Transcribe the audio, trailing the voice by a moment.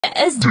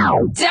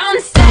Don't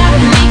stop,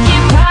 make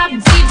it pop,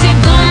 DJ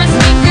blow my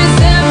speakers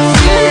up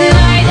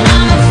tonight.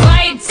 I'ma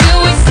fight till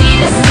we see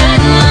the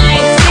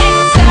sunlight. Tick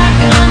tock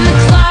on the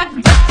clock,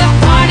 but the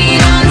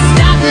party don't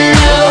stop,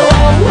 no.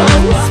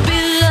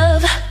 Spit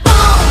love,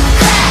 boom,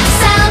 clap,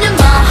 sound in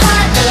my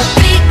heart. The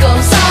beat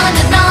goes on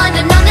and on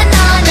and on and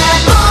on.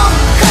 Boom,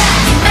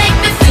 clap, you make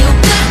me feel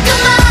good.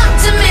 Come on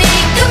to me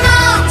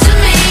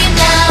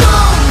now.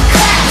 Boom,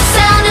 clap,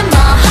 sound in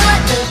my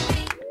heart. The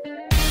beat.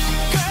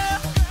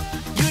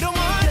 You don't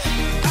want it,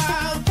 I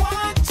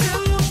want to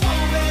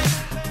move it.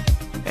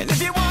 And if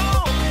you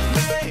want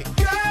me,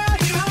 girl,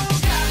 you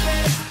got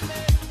it.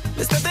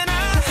 There's nothing I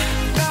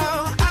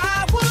know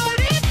I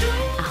wouldn't do.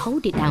 I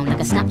hold it down like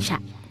a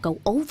Snapchat, go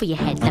over your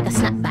head like a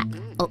snapback.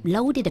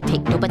 Uploaded a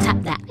pic, double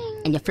tap that,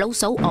 and your flow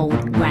so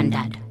old,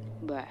 granddad.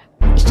 Bruh.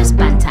 It's just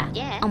banter.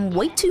 Yeah. I'm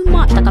way too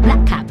much like a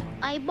black cap.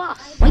 I boss.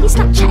 Why you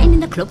Snapchatting in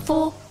the club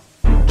for?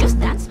 Just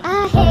dance.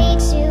 I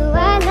hate you,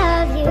 I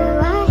love you,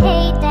 I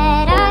hate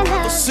that I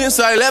love Since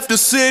I left the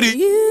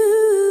city,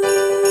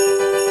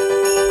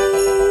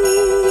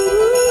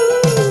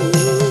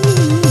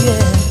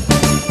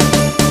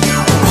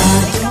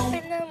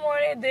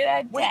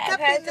 Wake up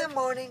in the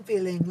morning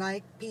feeling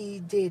like P.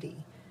 Diddy.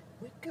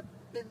 Wake up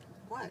in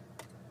what?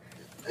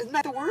 Isn't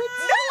that the word?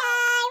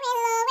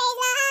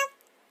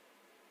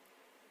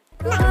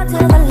 To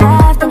the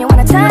left and you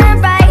wanna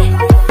turn right.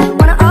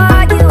 Wanna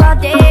argue all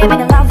day,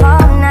 make love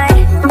all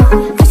night.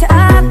 Push it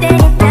up, then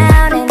it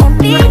down, and in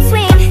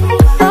between.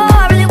 Oh,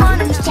 I really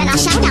wanna know.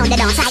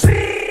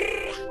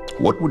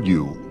 What would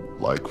you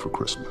like for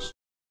Christmas?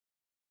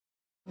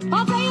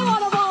 I'll tell you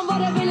what I want,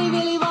 what I really,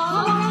 really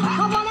want.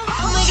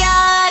 Oh my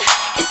God,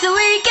 it's the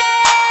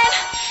weekend.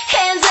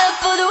 Hands up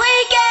for the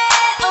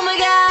weekend. Oh my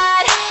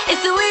God,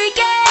 it's the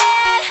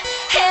weekend.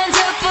 Hands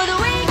up for the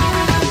weekend.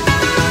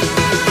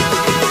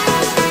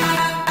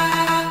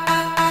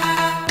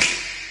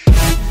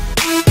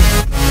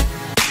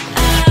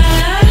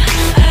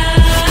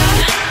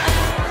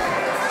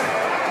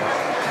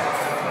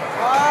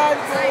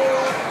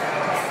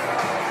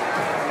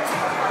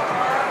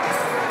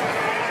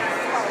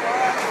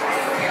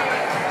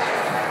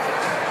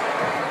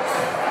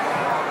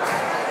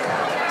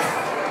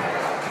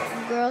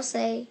 Girls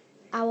say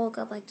I woke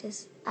up like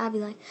this. I'll be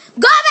like,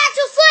 go back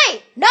to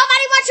sleep.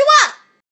 Nobody wants you up.